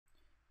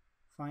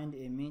Find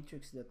a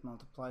matrix that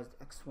multiplies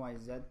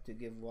xyz to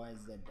give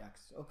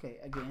yzx. Okay,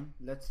 again,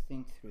 let's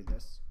think through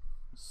this.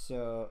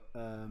 So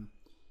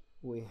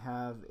we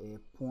have a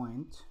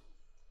point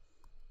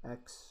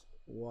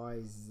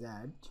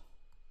xyz,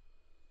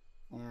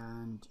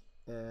 and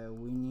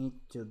we need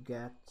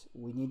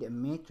a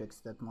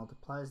matrix that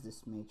multiplies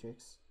this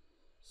matrix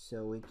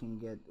so we can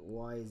get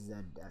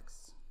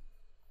yzx.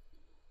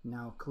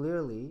 Now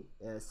clearly,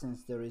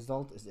 since the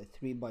result is a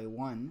 3 by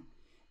 1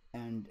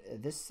 and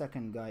this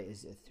second guy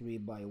is a 3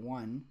 by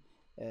 1,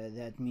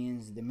 that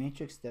means the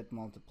matrix that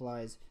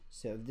multiplies,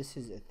 so if this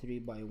is a 3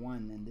 by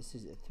 1 and this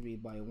is a 3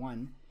 by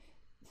 1,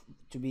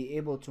 to be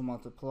able to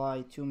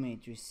multiply two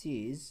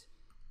matrices,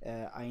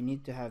 I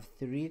need to have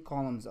 3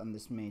 columns on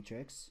this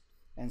matrix,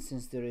 and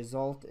since the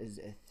result is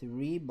a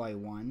 3 by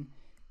 1,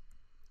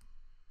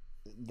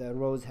 the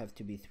rows have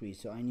to be 3,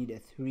 so I need a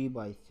 3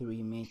 by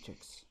 3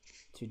 matrix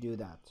to do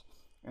that.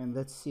 And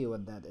let's see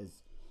what that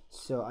is.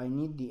 So I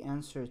need the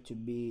answer to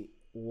be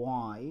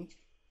y.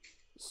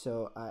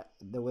 So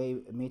the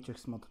way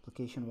matrix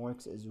multiplication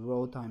works is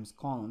row times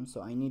column, so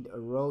I need a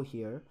row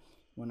here.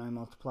 When I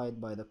multiply it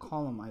by the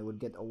column, I would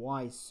get a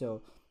y,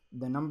 so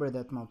the number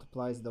that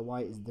multiplies the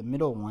y is the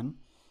middle one,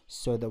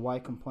 so the y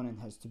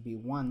component has to be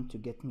 1 to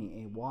get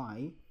me a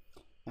y,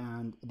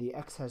 and the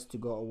x has to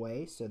go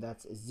away, so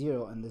that's a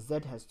 0, and the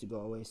z has to go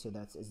away, so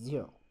that's a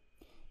 0.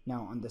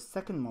 Now on the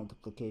second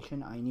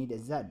multiplication, I need a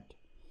z,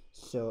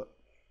 so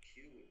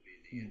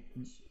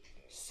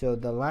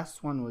the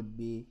last one would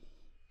be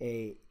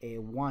a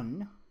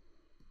 1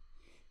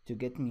 to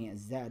get me a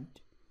z,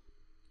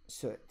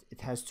 so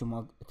it has to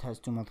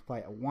multiply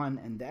a 1,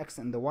 and the x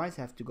and the y's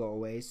have to go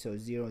away, so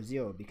 0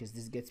 0, because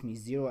this gets me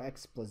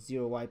 0x plus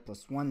 0y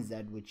plus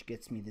 1z, which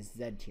gets me this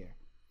z here.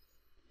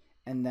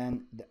 And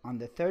then on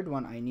the third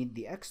one, I need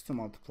the x to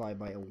multiply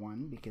by a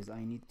 1 because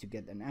I need to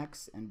get an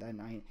x, and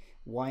then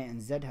y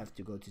and z have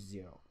to go to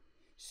 0.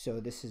 So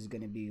this is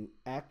going to be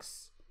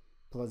x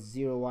plus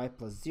 0y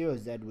plus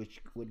 0z,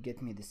 which would get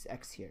me this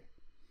x here.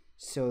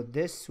 So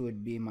this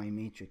would be my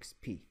matrix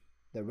P,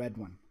 the red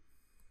one.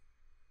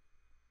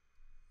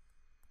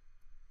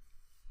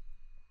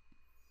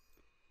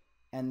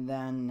 And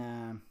then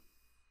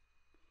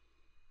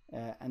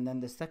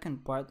the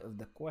second part of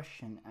the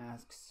question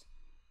asks,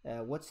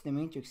 what's the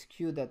matrix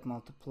Q that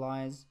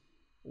multiplies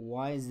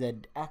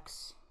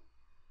yzx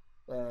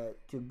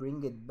to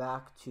bring it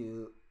back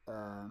to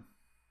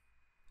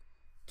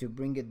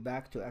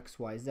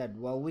xyz?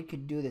 Well, we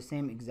could do the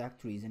same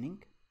exact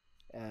reasoning.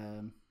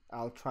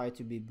 I'll try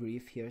to be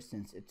brief here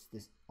since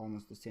it's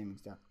almost the same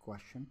exact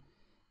question.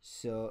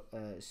 So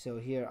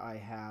here I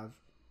have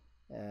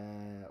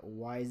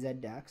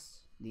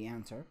yzx, the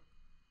answer,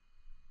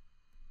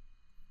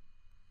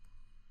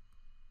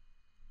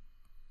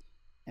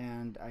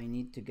 and I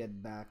need to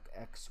get back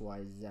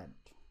xyz.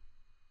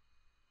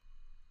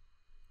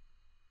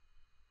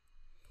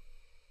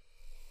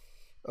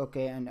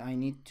 Okay, and I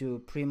need to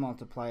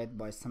pre-multiply it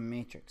by some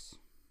matrix.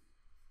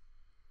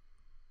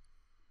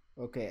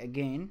 Okay,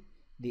 again,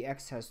 the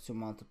x has to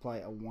multiply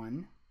a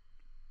 1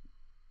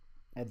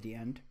 at the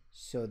end,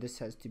 so this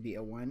has to be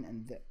a 1,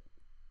 and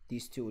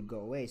these two would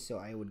go away, so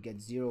I would get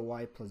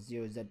 0y plus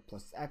 0z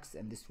plus x,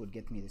 and this would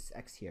get me this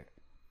x here.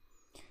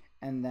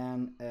 And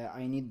then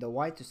I need the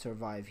y to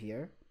survive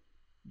here.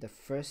 The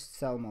first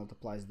cell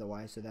multiplies the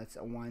y, so that's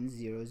a 1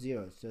 0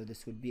 0, so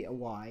this would be a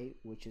y,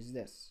 which is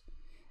this.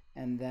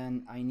 And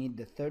then I need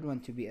the third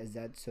one to be a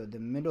z, so the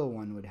middle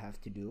one would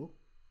have to do,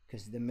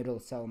 because the middle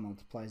cell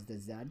multiplies the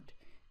z,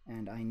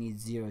 and I need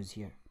zeros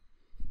here.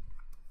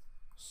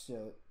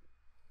 So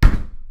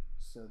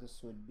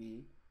this would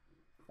be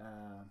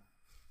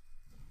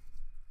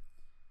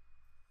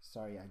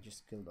sorry, I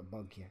just killed a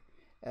bug here.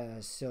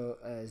 0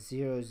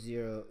 0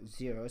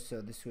 0,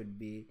 so this would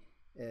be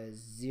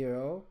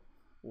 0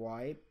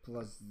 y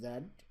plus z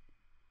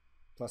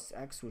plus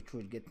x, which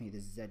would get me the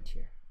z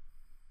here.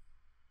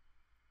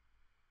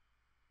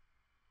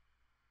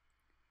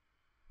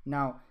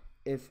 Now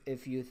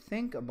if you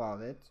think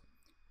about it,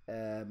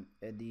 my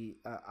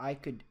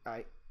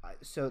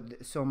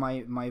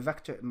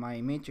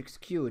matrix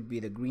Q would be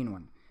the green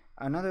one.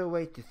 Another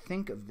way to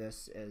think of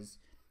this is,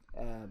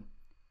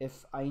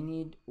 if I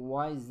need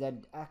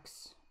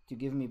yzx to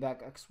give me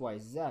back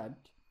xyz,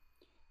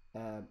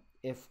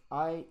 if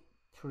I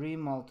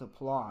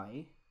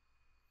pre-multiply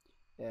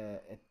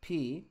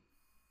P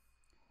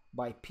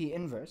by P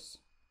inverse,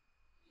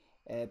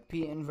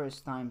 P inverse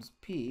times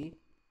P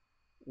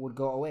would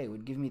go away,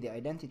 would give me the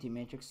identity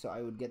matrix, so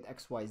I would get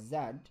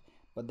xyz,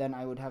 but then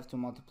I would have to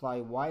multiply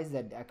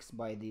yzx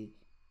by the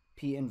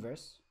P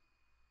inverse.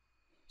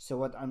 So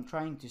what I'm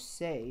trying to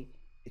say,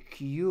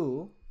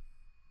 Q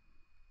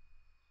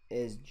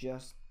is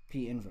just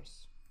P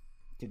inverse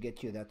to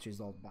get you that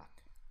result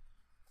back.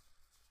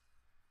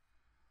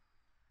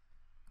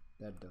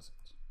 That does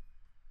it.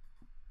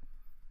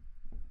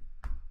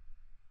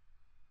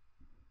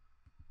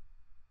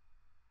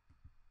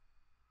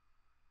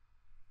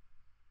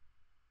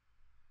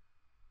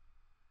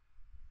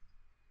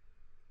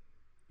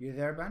 You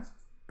there, Ben?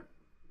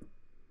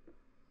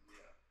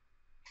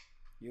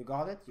 You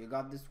got it? You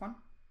got this one?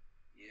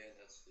 Yeah,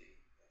 that's what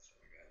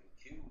I got.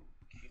 And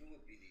Q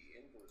would be the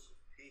inverse of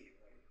P,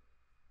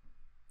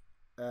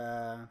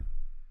 right?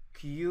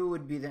 Q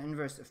would be the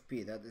inverse of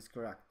P. That is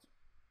correct.